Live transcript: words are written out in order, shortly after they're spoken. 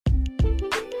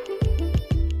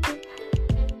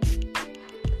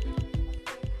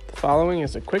following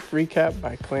is a quick recap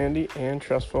by Clandy and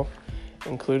Trustful,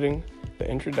 including the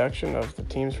introduction of the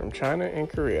teams from China and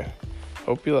Korea.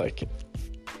 Hope you like it.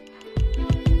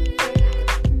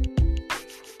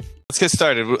 Let's get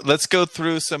started. Let's go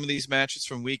through some of these matches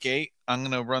from Week 8. I'm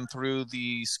going to run through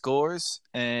the scores,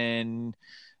 and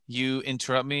you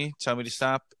interrupt me, tell me to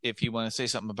stop if you want to say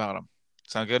something about them.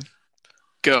 Sound good?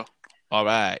 Go. All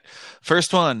right.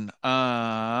 First one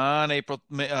on March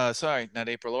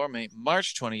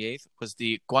 28th was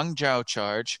the Guangzhou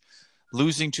Charge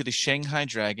losing to the Shanghai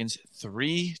Dragons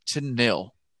 3-0.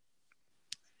 What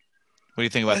do you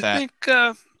think about that?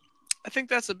 I think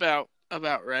that's about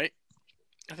right.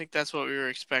 I think that's what we were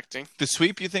expecting. The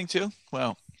sweep, you think too?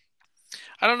 Well,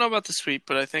 I don't know about the sweep,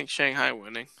 but I think Shanghai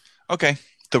winning. Okay.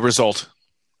 The result.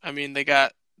 I mean, they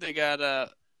got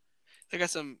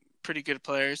some pretty good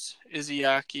players.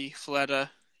 Izayaki, Fleta.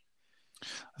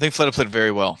 I think Fleta played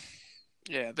very well.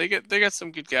 Yeah, they got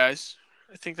some good guys.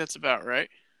 I think that's about right.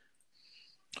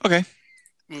 Okay.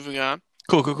 Moving on.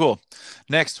 Cool.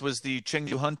 Next was the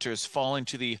Chengdu Hunters falling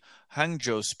to the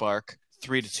Hangzhou Spark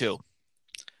 3-2.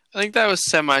 I think that was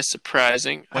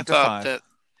semi-surprising. I thought that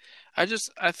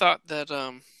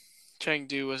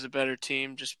Chengdu was a better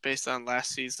team just based on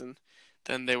last season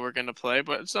than they were going to play,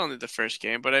 but it's only the first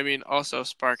game. But I mean, also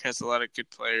Spark has a lot of good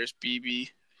players. BB,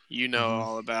 you know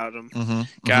all about him.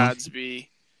 Godsby,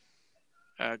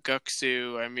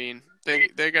 Guksu. I mean,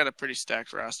 they got a pretty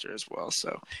stacked roster as well.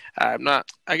 So I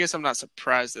guess I'm not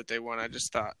surprised that they won. I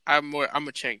just thought I'm a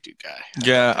Chengdu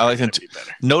guy. I like them too.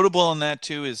 Notable on that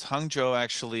too is Hangzhou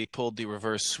actually pulled the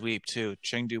reverse sweep too.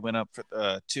 Chengdu went up for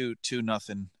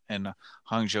 2-0, and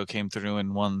Hangzhou came through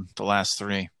and won the last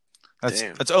three.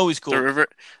 That's always cool.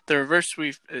 The reverse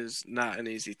sweep is not an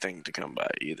easy thing to come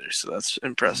by either, so that's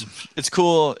impressive. It's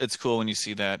cool. It's cool when you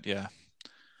see that. Yeah.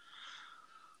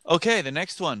 Okay, the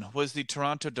next one was the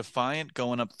Toronto Defiant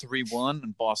going up 3-1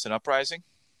 and Boston Uprising,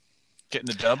 getting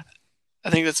the dub.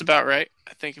 I think that's about right.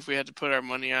 I think if we had to put our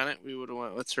money on it, we would have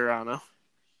went with Toronto.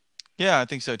 Yeah, I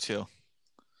think so too.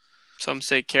 Some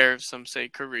say Karev, some say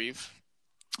Kariv.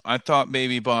 I thought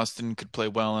maybe Boston could play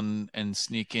well and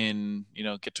sneak in,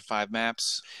 get to 5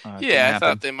 maps. I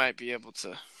thought they might be able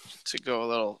to go a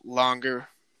little longer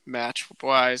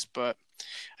match-wise, but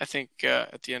I think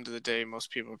at the end of the day,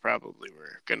 most people probably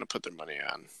were going to put their money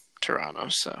on Toronto.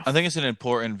 So I think it's an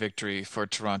important victory for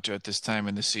Toronto at this time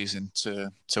in the season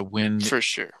to win. For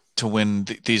sure. To win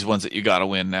these ones that you got to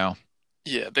win now.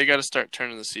 Yeah, they got to start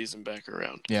turning the season back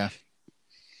around. Yeah.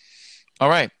 All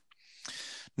right.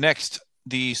 Next,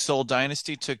 the Seoul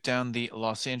Dynasty took down the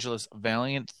Los Angeles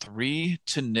Valiant 3-0.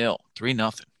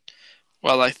 3-0.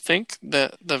 Well, I think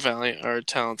that the Valiant are a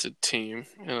talented team,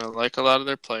 and I like a lot of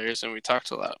their players, and we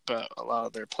talked a lot about a lot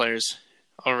of their players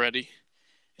already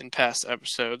in past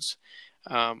episodes.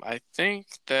 I think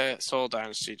that Seoul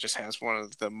Dynasty just has one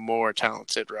of the more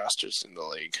talented rosters in the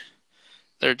league.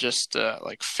 They're just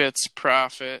like Fitz,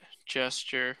 Prophet,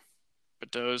 Gesture,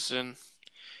 Bedozin.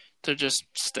 They're just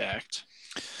stacked.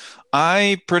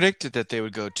 I predicted that they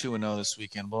would go 2-0 this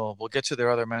weekend. Well, we'll get to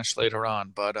their other match later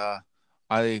on, but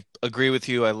I agree with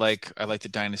you. I like the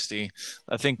Dynasty.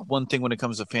 I think one thing when it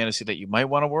comes to fantasy that you might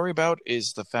want to worry about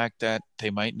is the fact that they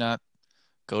might not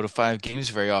go to 5 games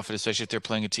very often, especially if they're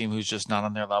playing a team who's just not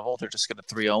on their level. They're just going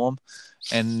to 3-0 them.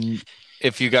 And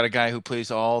if you got a guy who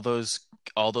plays all those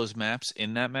maps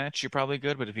in that match, you're probably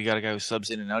good. But if you got a guy who subs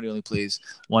in and out, he only plays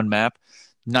one map,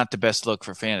 not the best look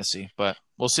for fantasy, but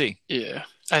we'll see. Yeah,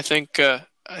 I think they're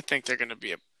going to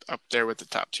be up there with the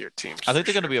top tier teams. I think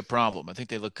they're going to be a problem. I think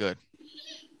they look good.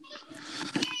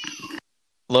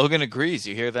 Logan agrees.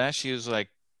 You hear that? She was like,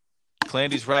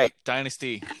 Clandy's right.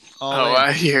 Dynasty.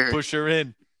 I hear. Push her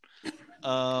in.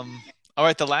 All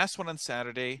right, the last one on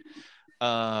Saturday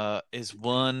is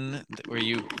one where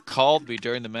you called me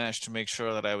during the match to make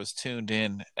sure that I was tuned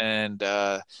in. And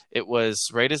it was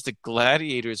right as the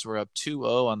Gladiators were up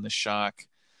 2-0 on the Shock.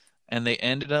 And they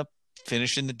ended up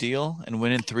finishing the deal and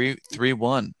winning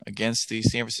 3-1 against the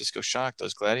San Francisco Shock.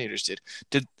 Those Gladiators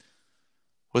did.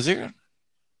 Was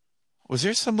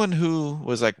there someone who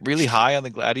was like really high on the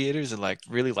Gladiators and like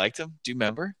really liked them? Do you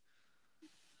remember?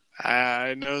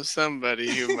 I know somebody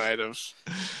who might have.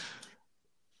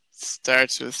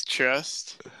 Starts with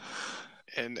trust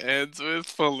and ends with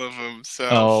full of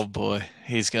himself. Oh boy,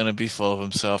 he's gonna be full of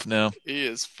himself now. He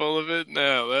is full of it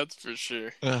now, that's for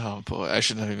sure. Oh boy, I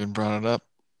shouldn't have even brought it up.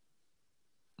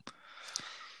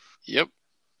 Yep.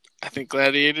 I think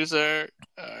Gladiators are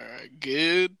a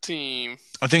good team.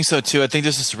 I think so too. I think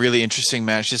this is a really interesting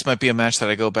match. This might be a match that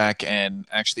I go back and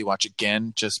actually watch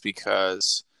again just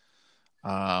because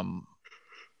I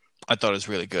thought it was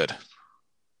really good.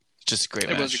 Just a great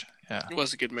match. Yeah. It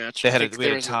was a good match. They I had think we had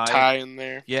there a was tie. a tie in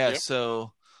there. Yeah, Yep.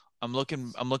 so I'm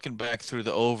looking back through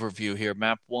the overview here.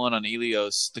 Map 1 on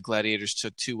Ilios, the Gladiators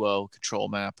took 2-0 control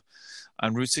map.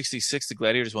 On Route 66, the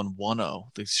Gladiators won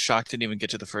 1-0. The Shock didn't even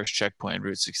get to the first checkpoint,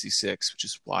 Route 66, which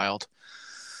is wild.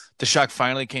 The Shock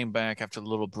finally came back after a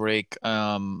little break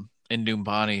in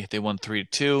Numbani. They won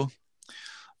 3-2.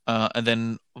 And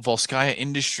then Volskaya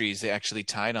Industries, they actually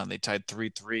tied on. They tied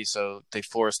 3-3, so they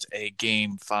forced a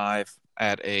game 5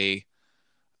 at a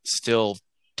still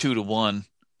 2-1,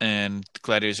 and the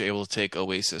Gladiators are able to take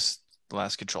Oasis, the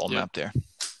last control map there.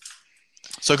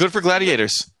 So good for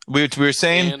Gladiators. We were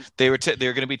saying they were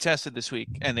going to be tested this week,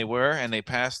 and they were, and they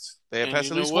passed. They had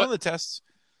passed at least one of the tests.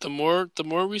 The more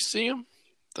we see them,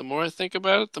 the more I think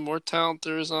about it, the more talent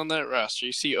there is on that roster.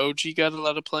 You see, OG got a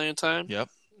lot of playing time. Yep.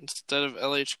 Instead of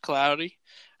LH Cloudy.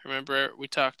 Remember, we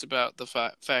talked about the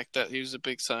fact that he was a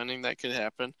big signing that could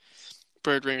happen.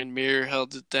 Birdring and Mirror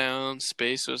held it down.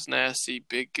 Space was nasty.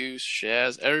 Big Goose,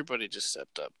 Shaz, everybody just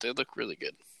stepped up. They look really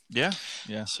good. Yeah.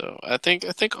 So I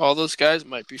think all those guys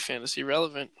might be fantasy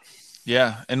relevant.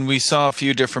 Yeah, and we saw a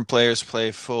few different players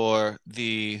play for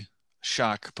the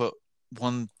Shock, but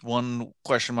one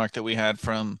question mark that we had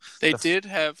from did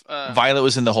have Violet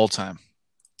was in the whole time.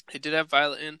 They did have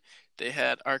Violet in. They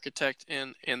had Architect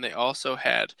in, and they also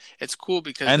had. It's cool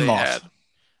because and they Moth. had.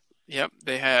 Yep,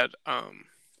 they had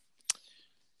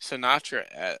Sinatra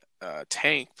at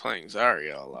Tank playing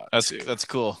Zarya a lot. That's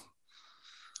cool.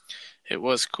 It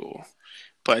was cool,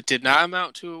 but it did not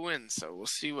amount to a win. So we'll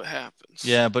see what happens.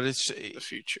 Yeah, but it's in the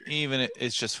future.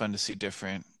 It's just fun to see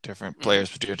different players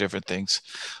do different things.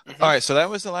 Mm-hmm. All right, so that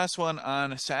was the last one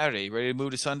on Saturday. Ready to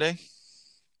move to Sunday?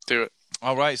 Do it.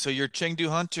 All right, so your Chengdu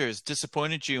Hunters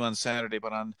disappointed you on Saturday,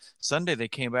 but on Sunday they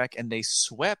came back and they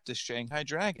swept the Shanghai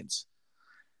Dragons.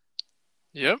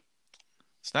 Yep.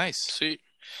 It's nice. See,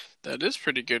 that is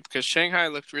pretty good because Shanghai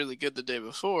looked really good the day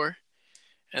before,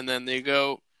 and then they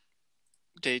go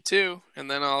day 2,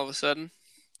 and then all of a sudden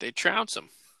they trounce them.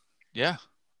 Yeah.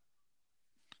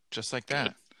 Just like that.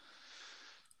 Good.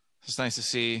 It's nice to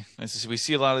see. We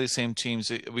see a lot of these same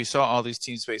teams. We saw all these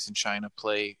teams based in China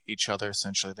play each other,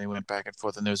 essentially. They went back and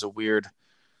forth, and there's a weird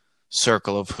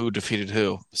circle of who defeated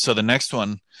who. So the next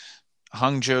one,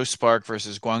 Hangzhou Spark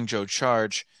versus Guangzhou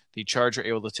Charge. The Charge are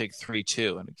able to take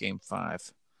 3-2 in a Game 5.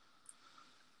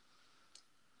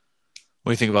 What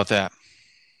do you think about that?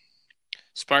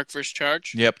 Spark versus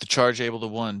Charge? Yep, the Charge able to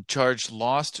win. Charge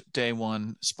lost day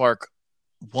 1. Spark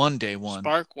won day 1.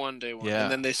 Spark won day 1. Yeah.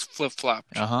 And then they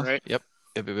flip-flopped, right? Yep.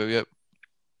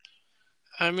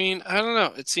 I mean, I don't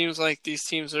know. It seems like these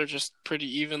teams are just pretty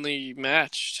evenly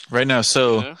matched. Right now,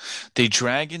 so the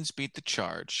Dragons beat the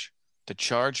Charge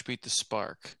beat the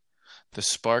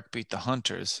Spark beat the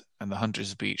Hunters, and the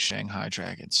Hunters beat Shanghai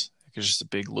Dragons. It's just a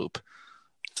big loop.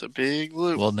 It's a big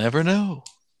loop. We'll never know.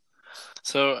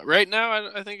 So right now,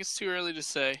 I think it's too early to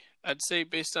say. I'd say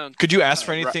based on... Could you ask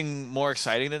for anything more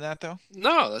exciting than that, though?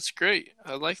 No, that's great.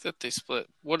 I like that they split.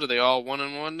 What are they, all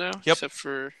 1-1 now? Yep. Except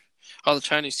for all the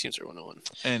Chinese teams are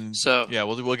 1-1. And so yeah,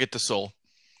 we'll get to Seoul.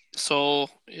 Seoul,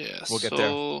 yeah. We'll get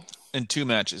there in 2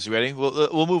 matches. You ready?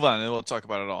 We'll move on and we'll talk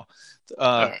about it all.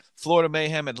 Right. Florida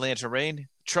Mayhem, Atlanta Reign.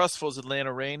 Trustful's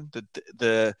Atlanta Reign.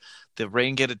 The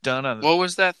Reign get it done on. What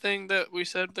was that thing that we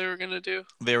said they were going to do?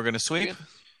 They were going to sweep.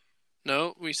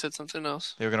 No, we said something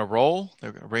else. They were going to roll.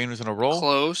 Reign was going to roll.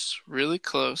 Close, really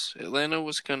close. Atlanta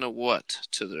was going to what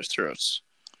to their throats?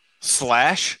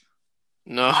 Slash?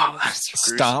 No, that's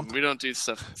stomp. Gruesome. We don't do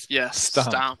stuff. Yes,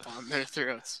 stomp on their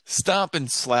throats. Stomp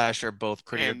and slash are both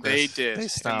pretty aggressive. They did. They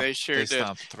stomped, and they sure did.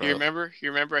 The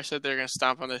you remember I said they were going to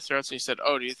stomp on their throats, and you said,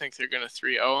 "Oh, do you think they're going to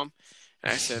 3-0 them?"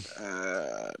 And I said,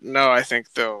 "No, I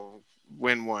think they'll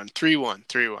win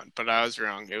 3-1. But I was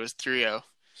wrong. It was 3-0.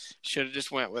 Should have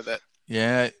just went with it.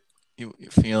 Yeah, you're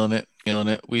feeling it.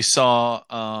 We saw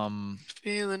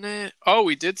feeling it. Oh,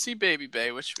 we did see Baby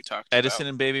Bay, which we talked Edison about.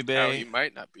 and Baby Bay. How he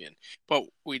might not be in, but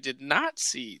we did not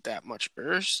see that much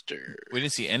Erster. We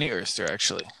didn't see any Erster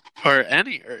actually, or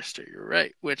any Erster. You're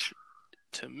right. Which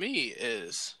to me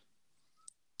is,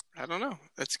 I don't know.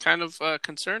 It's kind of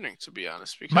concerning, to be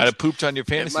honest. Because might have pooped on your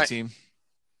fantasy team.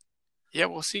 Yeah,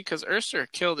 we'll see, because Erster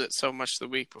killed it so much the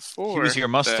week before. He was your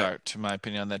must-start, to my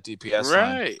opinion, on that DPS line.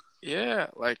 Right, yeah.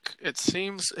 Like, it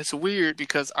seems, it's weird,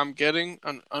 because I'm getting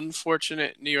an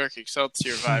unfortunate New York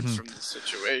Excelsior vibes from this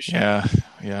situation.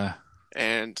 Yeah.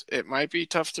 And it might be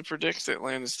tough to predict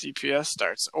Atlanta's DPS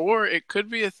starts. Or it could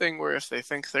be a thing where if they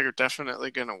think they're definitely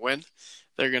going to win,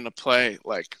 they're going to play,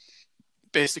 like,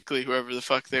 basically whoever the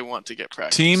fuck they want to get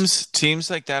practice. Teams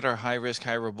like that are high risk,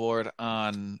 high reward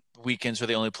on weekends where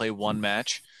they only play one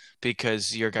match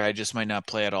because your guy just might not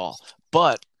play at all.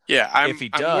 But Yeah, if he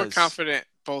I'm more does, confident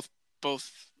both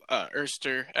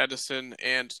Erster, Edison,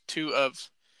 and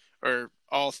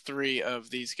all three of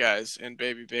these guys and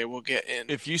Baby Bay will get in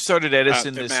if you started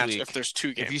Edison the this match week, if there's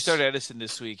 2 games. if you started Edison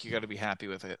this week, you got to be happy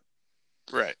with it.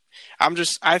 Right.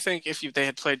 I think if they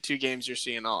had played 2 games, you're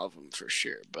seeing all of them for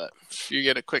sure. But if you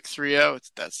get a quick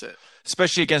 3-0, that's it.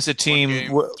 Especially against a team,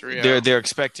 3-0. they're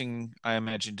expecting, I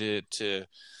imagine, to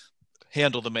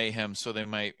handle the mayhem. So they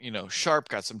might, Sharp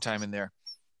got some time in there.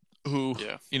 Who,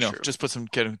 true. just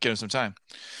get him some time.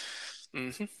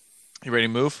 Mm-hmm. You ready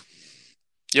to move?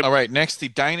 Yep. All right. Next, the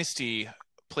Dynasty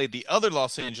played the other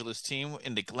Los Angeles team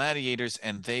in the Gladiators,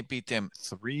 and they beat them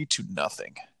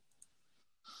 3-0.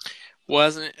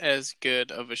 Wasn't as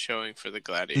good of a showing for the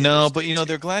Gladiators. No, but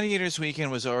their Gladiators weekend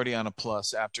was already on a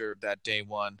plus after that day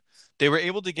one. They were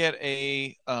able to get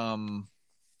a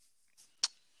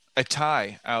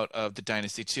tie out of the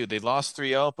Dynasty too. They lost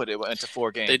 3-0, but it went to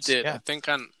 4 games. They did. Yeah. I think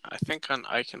on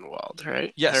Eichenwald,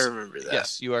 right? Yes. I remember that.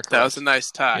 Yes, you are correct. That was a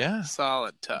nice tie. Yeah.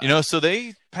 Solid tie. So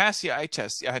they passed the eye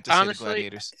test. I had to say the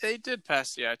Gladiators. They did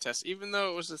pass the eye test. Even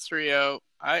though it was a 3-0,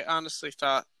 I honestly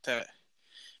thought that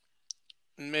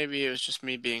maybe it was just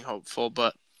me being hopeful,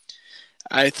 but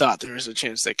I thought there was a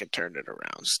chance they could turn it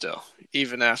around still,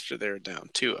 even after they were down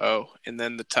 2-0, and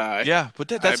then the tie. Yeah, but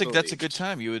that's a good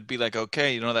time. You would be like,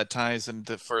 okay, that tie is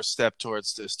the first step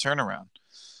towards this turnaround.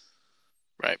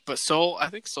 Right, but I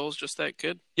think Seoul's just that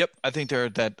good. Yep, I think they're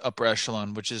that upper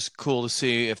echelon, which is cool to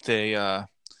see if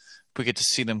we get to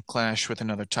see them clash with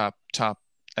another top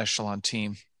echelon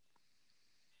team.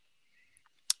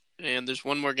 And there's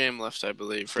one more game left, I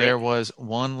believe, right? There was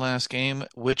one last game,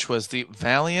 which was the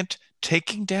Valiant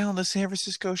taking down the San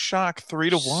Francisco Shock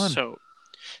 3-1.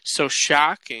 So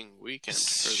shocking weekend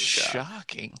for the Shock.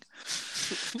 Shocking.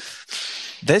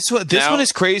 This one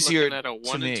is crazier looking at a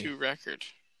 1-2 record.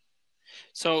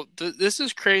 So this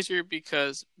is crazier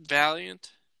because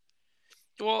Valiant.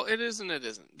 Well, it is and it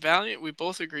isn't. Valiant, we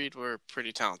both agreed were a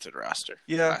pretty talented roster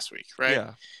last week, right?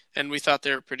 Yeah. And we thought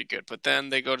they were pretty good. But then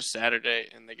they go to Saturday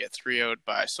and they get 3-0'd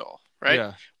by Seoul, right?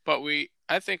 Yeah. But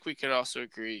I think we could also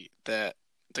agree that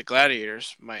the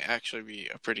Gladiators might actually be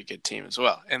a pretty good team as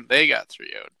well. And they got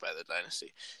 3-0'd by the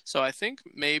Dynasty. So I think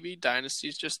maybe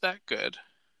Dynasty's just that good.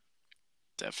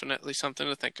 Definitely something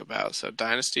to think about. So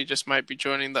Dynasty just might be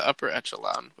joining the upper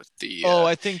echelon with the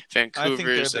I think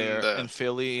Vancouvers they're there, and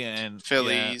Philly and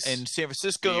Phillies and San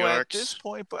Francisco New Yorks. at this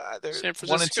point, but they're San 1-2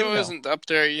 Francisco now. isn't up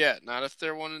there yet. Not if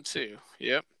they're 1-2.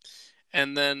 Yep.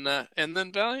 And then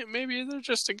Valiant, maybe they're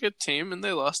just a good team and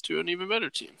they lost to an even better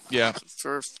team. Yeah.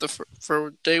 For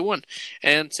day one.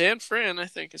 And San Fran, I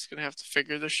think, is going to have to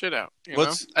figure their shit out.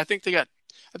 I think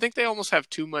they almost have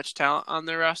too much talent on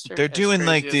their roster. They're doing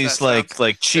like these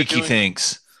like cheeky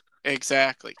things.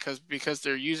 Exactly, because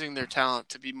they're using their talent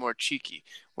to be more cheeky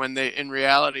when they in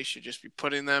reality should just be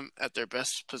putting them at their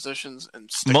best positions and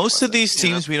most of these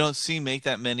teams we don't see make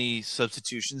that many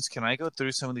substitutions. Can I go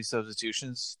through some of these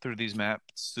substitutions through these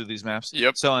maps?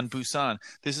 Yep. So on Busan,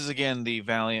 this is again the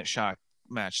Valiant Shock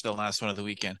match, the last one of the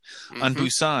weekend. Mm-hmm. On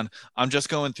Busan, I'm just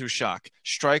going through Shock.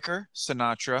 Striker,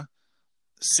 Sinatra,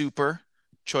 Super,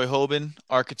 Choi Hoban,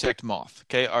 Architect, Moth.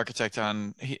 Okay, Architect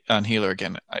on Healer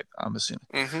again, I'm assuming.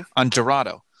 Mm-hmm. On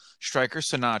Dorado, Striker,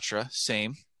 Sinatra,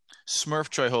 same. Smurf,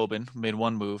 Choi Hoban made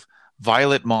one move.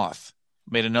 Violet, Moth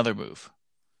made another move.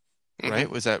 Mm-hmm. Right?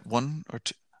 Was that one or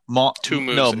two? 2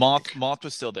 moves. No, Moth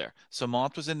was still there. So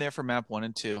Moth was in there for map 1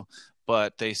 and 2,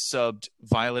 but they subbed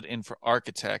Violet in for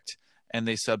Architect, and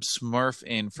they subbed Smurf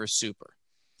in for Super.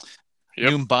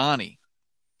 Yep. Numbani,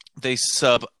 they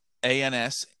sub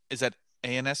ANS. Is that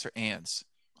ANS or ANS?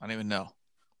 I don't even know.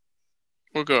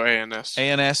 We'll go ANS.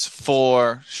 ANS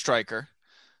for Striker.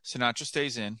 Sinatra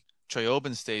stays in. Choi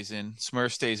Hoban stays in.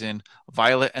 Smurf stays in.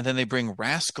 Violet, and then they bring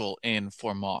Rascal in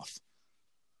for Moth.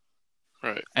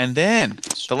 Right. And then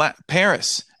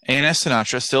Paris, ANS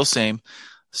Sinatra, still same.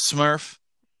 Smurf.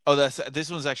 Oh, this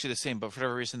one's actually the same, but for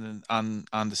whatever reason on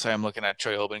the site I'm looking at,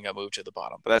 Choi Hoban got moved to the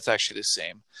bottom. But that's actually the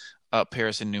same.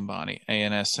 Paris and Numbani.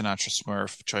 ANS, Sinatra,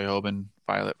 Smurf, Choi Hoban,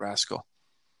 Violet, Rascal.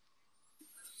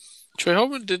 Choi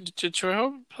Hoban did Choi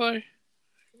Hoban play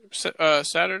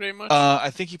Saturday much? I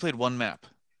think he played one map.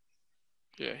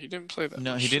 Yeah, he didn't play that.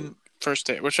 No, much he didn't. First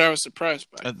day, which I was surprised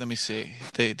by. Let me see.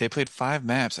 They played 5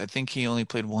 maps. I think he only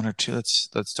played 1 or 2.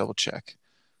 Let's double check.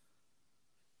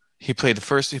 He played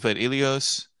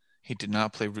Ilios. He did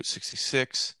not play Route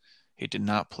 66. He did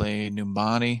not play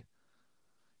Numbani.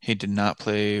 He did not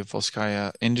play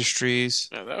Volskaya Industries.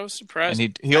 Yeah, that was surprising.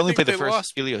 And he only played the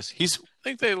first Ilios. I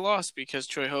think they lost because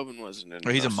Troy Hoban wasn't in.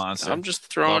 Well, he's a monster. I'm just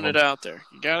throwing Love it him. out there.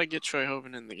 You got to get Troy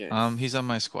Hoban in the game. He's on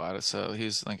my squad, so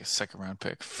he's like a second-round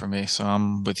pick for me. So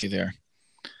I'm with you there.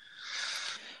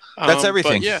 That's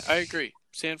everything. But yeah, I agree.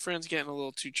 San Fran's getting a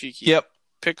little too cheeky. Yep.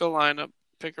 Pick a lineup,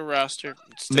 pick a roster.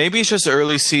 Maybe it's just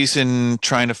early season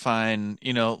trying to find,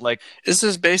 like this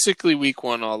is basically week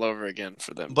 1 all over again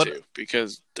for them too,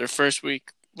 because their first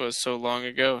week was so long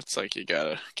ago. It's like you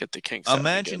gotta get the kinks out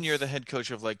imagine again. You're the head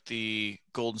coach of like the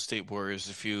Golden State Warriors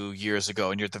a few years ago,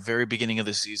 and you're at the very beginning of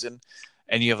the season,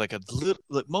 and you have like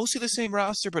mostly the same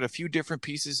roster, but a few different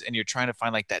pieces, and you're trying to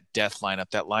find like that death lineup,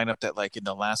 that like in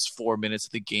the last 4 minutes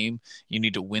of the game, you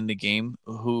need to win the game.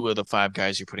 Who are the 5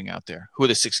 guys you're putting out there? Who are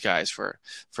the 6 guys for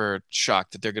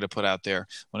shock that they're going to put out there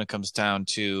when it comes down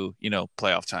to,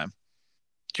 playoff time?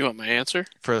 Do you want my answer?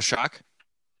 For the shock?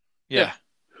 Yeah.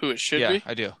 Who it should be? Yeah,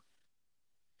 I do.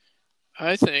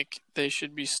 I think they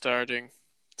should be starting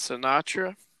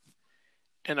Sinatra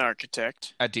and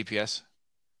Architect. At DPS?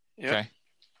 Yep. Okay.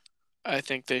 I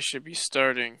think they should be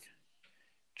starting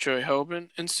Troy Hoban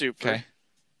and Super. Okay.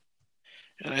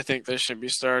 And I think they should be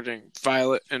starting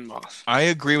Violet and Moth. I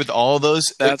agree with all of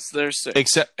those. That's their 6.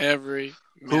 Except every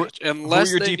match.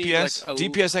 Unless who are your they DPS? Need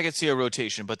like DPS I could see a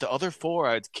rotation, but the other 4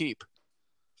 I'd keep.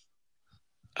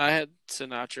 I had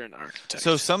Sinatra and Architect.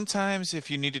 So sometimes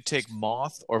if you need to take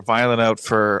Moth or Violet out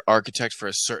for Architect for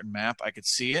a certain map, I could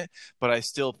see it, but I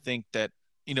still think that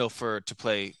to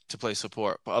play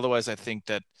support. But otherwise, I think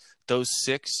that those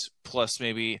 6 plus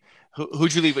maybe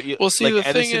who'd you leave? Well, see, like the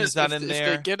Edison thing is, is not in there.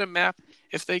 If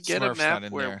they get a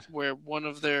map, where one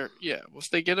of their if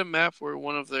they get a map where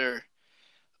one of their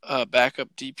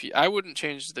backup DP, I wouldn't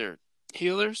change their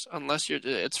healers unless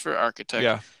it's for Architect.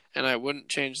 Yeah. And I wouldn't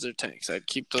change their tanks. I'd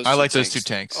keep those. I like those 2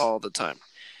 tanks all the time.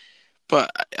 But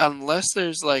unless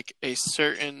there's like a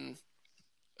certain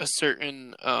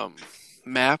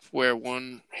map where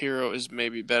one hero is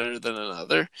maybe better than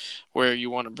another, where you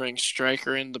want to bring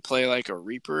Striker in to play like a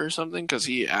Reaper or something, because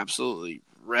he absolutely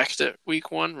wrecked it week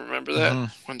 1. Remember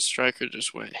that when Striker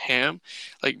just went ham?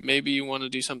 Like maybe you want to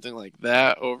do something like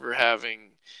that over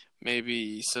having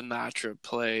maybe Sinatra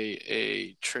play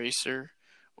a Tracer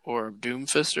or a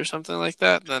Doomfist or something like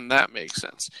that, then that makes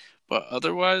sense. But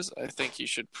otherwise, I think you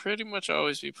should pretty much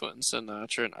always be putting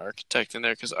Sinatra and Architect in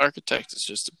there, because Architect is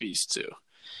just a beast too.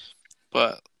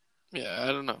 But yeah, I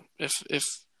don't know. If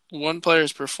one player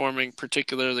is performing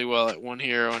particularly well at one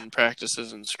hero in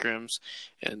practices and scrims,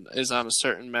 and is on a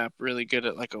certain map really good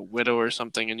at like a Widow or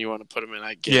something, and you want to put him in,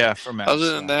 I get it. For maps.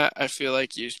 Other than that, I feel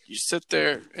like you sit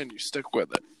there and you stick with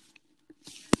it.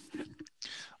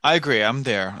 I agree. I'm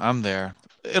there.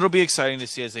 It'll be exciting to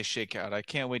see as they shake out. I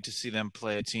can't wait to see them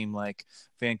play a team like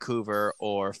Vancouver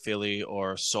or Philly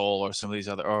or Seoul or some of these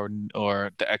other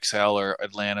or the XL or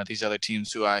Atlanta. These other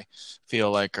teams who I feel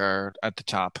like are at the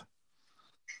top.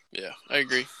 Yeah, I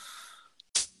agree.